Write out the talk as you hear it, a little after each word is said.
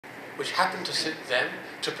which happened to suit them,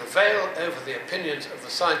 to prevail over the opinions of the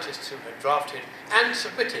scientists who had drafted and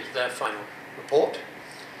submitted their final report.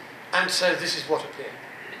 And so this is what appeared.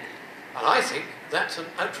 And I think that's an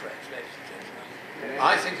outrage, ladies and gentlemen.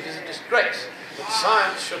 I think it is a disgrace that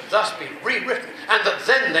science should thus be rewritten, and that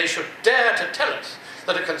then they should dare to tell us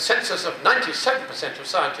that a consensus of 97% of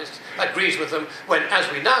scientists agrees with them, when, as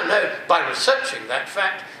we now know by researching that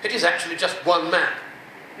fact, it is actually just one man.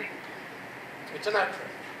 It's an outrage.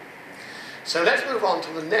 So let's move on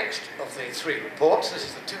to the next of the three reports. This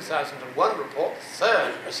is the 2001 report, the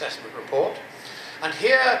third assessment report. And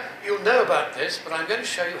here you'll know about this, but I'm going to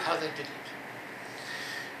show you how they did it.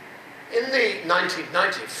 In the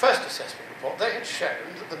 1990 first assessment report, they had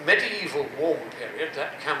shown that the medieval warm period,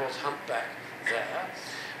 that camel's humpback there,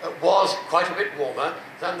 was quite a bit warmer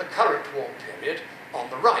than the current warm period on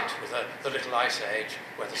the right, with the little ice age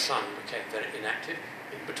where the sun became very inactive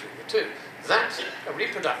in between the two. That's a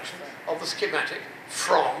reproduction of the schematic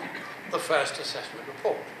from the first assessment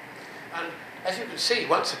report. And as you can see,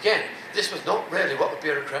 once again, this was not really what the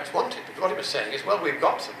bureaucrats wanted, because what it was saying is, well, we've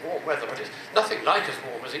got some warm weather, but it's nothing like as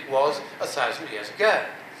warm as it was 1,000 years ago.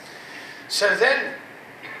 So then,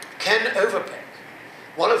 Ken Overbeck,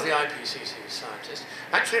 one of the IPCC scientists,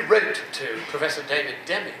 actually wrote to Professor David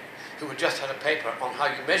Deming, who had just had a paper on how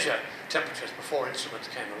you measure temperatures before instruments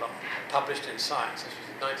came along, published in Science. This was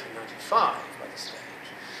in 1995 by the stage.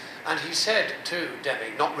 And he said to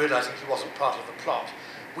Deming, not realizing he wasn't part of the plot,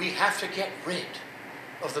 we have to get rid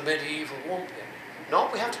of the medieval warm period.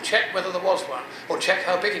 Not we have to check whether there was one, or check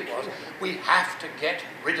how big it was. We have to get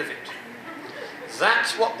rid of it.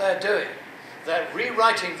 That's what they're doing. They're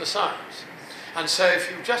rewriting the science. And so if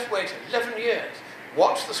you just wait 11 years,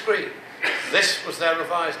 watch the screen, this was their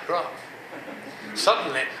revised graph.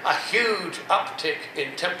 Suddenly, a huge uptick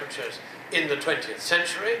in temperatures in the 20th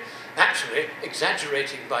century, actually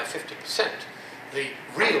exaggerating by 50% the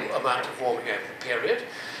real amount of warming over the period.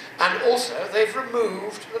 And also, they've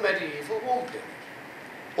removed the medieval warm period.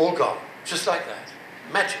 All gone, just like that.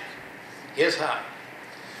 Magic. Here's how.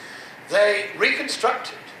 They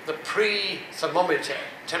reconstructed the pre-thermometer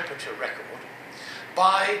temperature record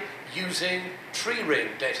by using tree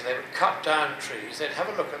ring data. They would cut down trees, they'd have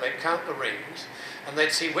a look at, they'd count the rings, and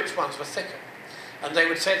they'd see which ones were thicker. And they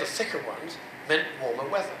would say the thicker ones meant warmer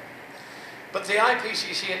weather. But the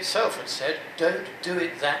IPCC itself had said, don't do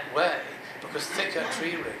it that way, because thicker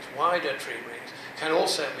tree rings, wider tree rings, can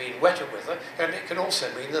also mean wetter weather, and it can also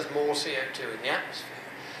mean there's more CO2 in the atmosphere.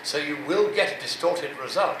 So you will get a distorted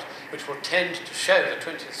result, which will tend to show the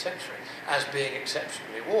 20th century as being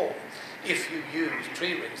exceptionally warm. If you use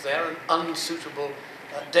tree rings, they are an unsuitable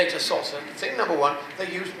data source. And thing number one,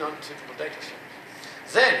 they used an unsuitable data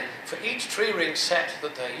source. Then, for each tree ring set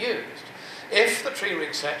that they used, if the tree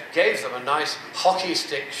ring set gave them a nice hockey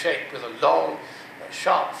stick shape with a long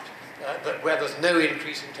shaft, where there's no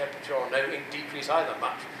increase in temperature or no decrease either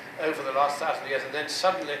much over the last 1,000 years, and then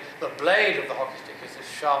suddenly the blade of the hockey stick is this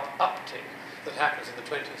sharp uptick that happens in the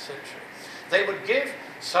 20th century, they would give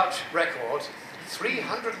such records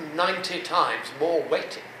 390 times more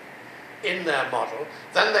weighting in their model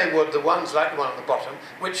than they would the ones like the one on the bottom,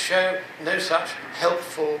 which show no such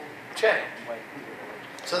helpful change.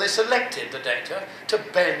 So they selected the data to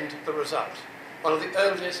bend the result. One of the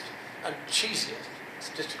oldest and cheesiest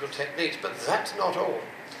statistical techniques, but that's not all.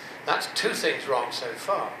 That's two things wrong so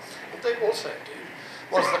far. What they also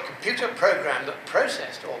did was the computer program that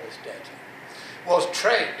processed all this data was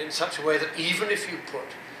trained in such a way that even if you put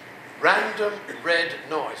random red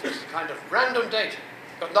noise, which is a kind of random data,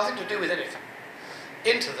 got nothing to do with anything,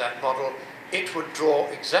 into that model, it would draw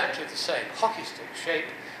exactly the same hockey stick shape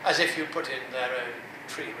as if you put in their own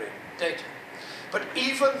tree ring data. But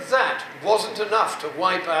even that wasn't enough to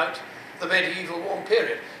wipe out the medieval warm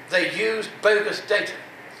period. They used bogus data.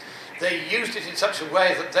 They used it in such a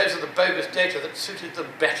way that those of the bogus data that suited them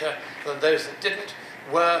better than those that didn't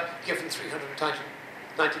were given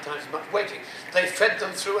 390 times as much weighting. They fed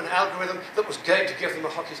them through an algorithm that was going to give them a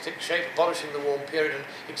hockey stick shape, abolishing the warm period and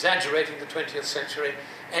exaggerating the 20th century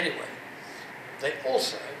anyway. They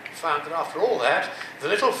also found that after all that, the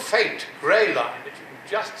little faint grey line that you can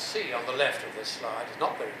just see on the left of this slide is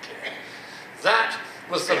not very clear. That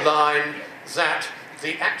was the line that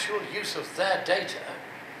the actual use of their data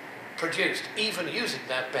produced, even using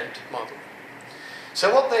their bent model.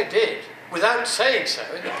 So what they did, without saying so,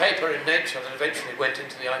 in the paper in Nature that eventually went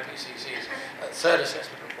into the IPCC's third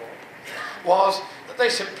assessment report, was that they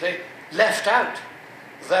simply left out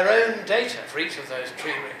their own data for each of those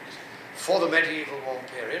tree rings for the medieval warm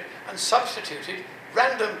period and substituted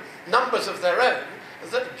random numbers of their own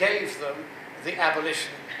that gave them the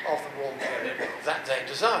abolition of the warm period that they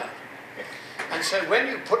desired. And so when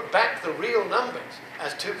you put back the real numbers,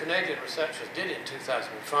 as two Canadian researchers did in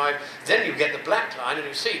 2005, then you get the black line and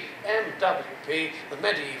you see MWP, the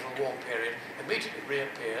medieval warm period, immediately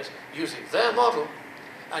reappears using their model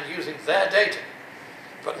and using their data,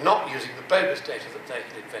 but not using the bogus data that they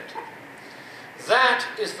had invented. That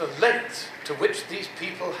is the length to which these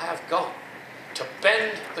people have gone to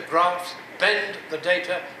bend the graphs, bend the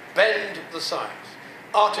data, bend the science,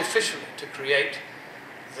 artificially to create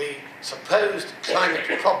the supposed climate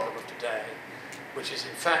problem of today, which is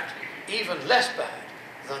in fact even less bad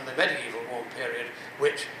than the medieval warm period,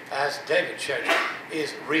 which, as David showed you,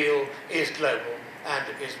 is real, is global, and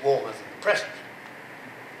is warmer than the present.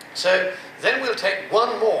 So then we'll take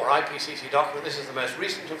one more IPCC document. This is the most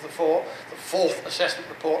recent of the four, the fourth assessment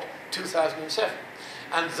report, 2007.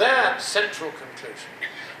 And their central conclusion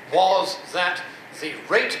was that the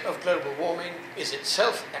rate of global warming is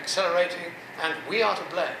itself accelerating and we are to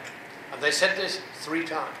blame. And they said this 3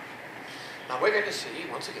 times. Now we're going to see,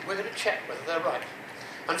 once again, we're going to check whether they're right.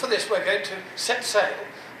 And for this we're going to set sail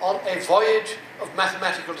on a voyage of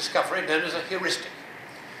mathematical discovery known as a heuristic.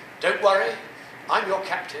 Don't worry, I'm your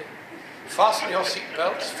captain. Fasten your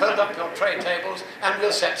seatbelts, fold up your tray tables, and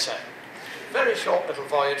we'll set sail. Very short little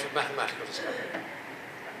voyage of mathematical discovery.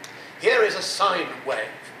 Here is a sine wave.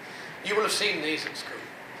 You will have seen these at school.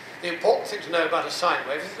 The important thing to know about a sine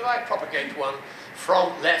wave is that I propagate one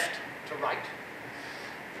from left to right.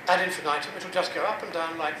 Ad infinitum, it will just go up and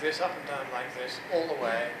down like this, up and down like this, all the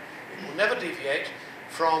way. It will never deviate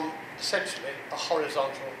from, essentially, a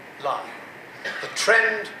horizontal line. The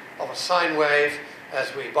trend of a sine wave,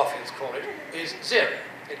 as we boffins call it, is 0.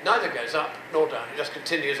 It neither goes up nor down. It just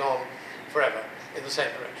continues on forever in the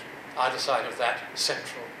same direction, either side of that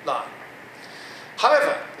central line.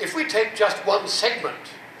 However, if we take just one segment,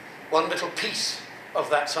 one little piece of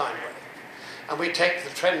that sine wave, and we take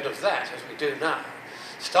the trend of that, as we do now,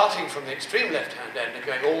 starting from the extreme left-hand end and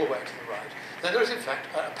going all the way to the right, then there is in fact,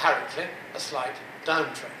 apparently, a slight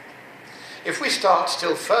downtrend. If we start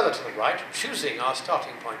still further to the right, choosing our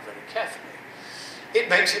starting point very carefully, it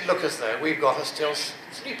makes it look as though we've got a still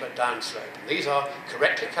steeper downslope. And these are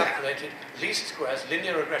correctly calculated least squares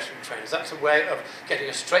linear regression trends. That's a way of getting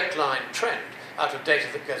a straight line trend out of data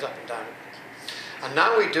that goes up and down a bit. And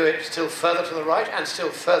now we do it still further to the right and still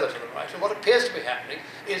further to the right. And what appears to be happening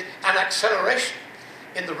is an acceleration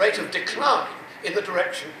in the rate of decline in the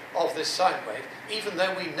direction of this sine wave, even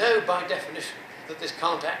though we know by definition that this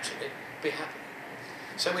can't actually be happening.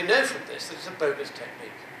 So we know from this that it's a bogus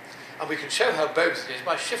technique. And we can show how bogus it is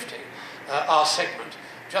by shifting our segment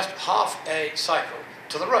just half a cycle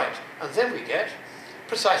to the right. And then we get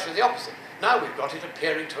precisely the opposite. Now we've got it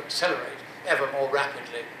appearing to accelerate ever more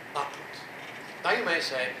rapidly upwards. Now you may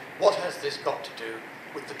say, what has this got to do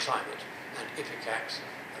with the climate and IPCC's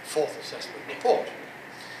fourth assessment report?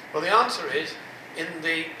 Well, the answer is in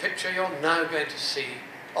the picture you're now going to see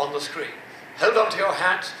on the screen. Hold on to your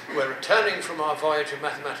hats. We're returning from our voyage of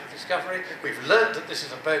mathematical discovery. We've learned that this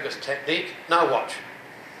is a bogus technique. Now watch.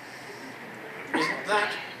 Isn't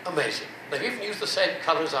that amazing? They've even used the same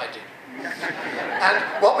colours I did. And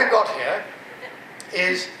what we've got here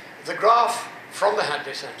is the graph from the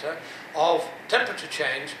Hadley Centre of temperature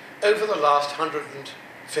change over the last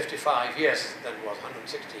 155 years, then it was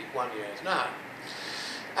 161 years now.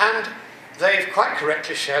 And they've quite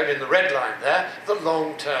correctly shown in the red line there the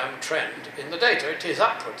long-term trend in the data. It is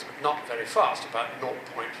upwards, but not very fast, about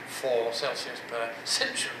 0.4 Celsius per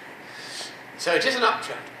century. So it is an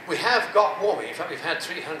uptrend. We have got warming. In fact, we've had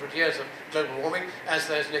 300 years of global warming, as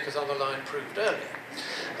those knickers on the line proved earlier.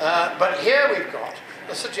 But here we've got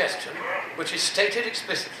a suggestion, which is stated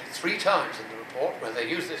explicitly 3 times in the report, where they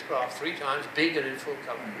use this graph 3 times, big and in full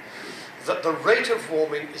colour, that the rate of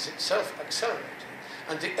warming is itself accelerating.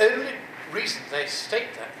 And the only reason they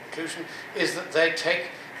state that conclusion is that they take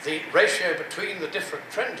the ratio between the different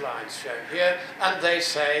trend lines shown here, and they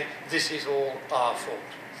say, this is all our fault.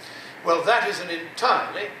 Well, that is an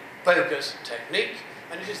entirely bogus technique,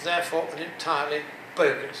 and it is therefore an entirely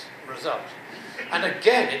bogus result. And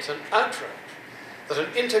again, it's an outrage that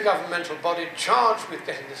an intergovernmental body charged with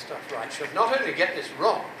getting this stuff right should not only get this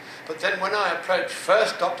wrong, but then when I approach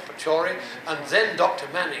first Dr. Pachori and then Dr.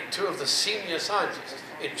 Manning, 2 of the senior scientists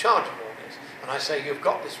in charge of all this, and I say, you've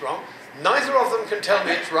got this wrong, neither of them can tell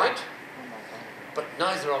me it's right, but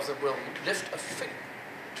neither of them will lift a finger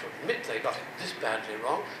to admit they got it this badly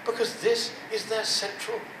wrong, because this is their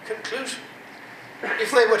central conclusion.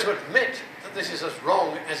 If they were to admit that this is as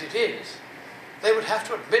wrong as it is, they would have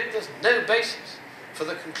to admit there's no basis for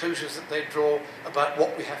the conclusions that they draw about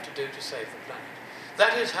what we have to do to save the planet.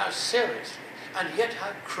 That is how seriously, and yet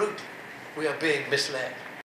how crudely, we are being misled.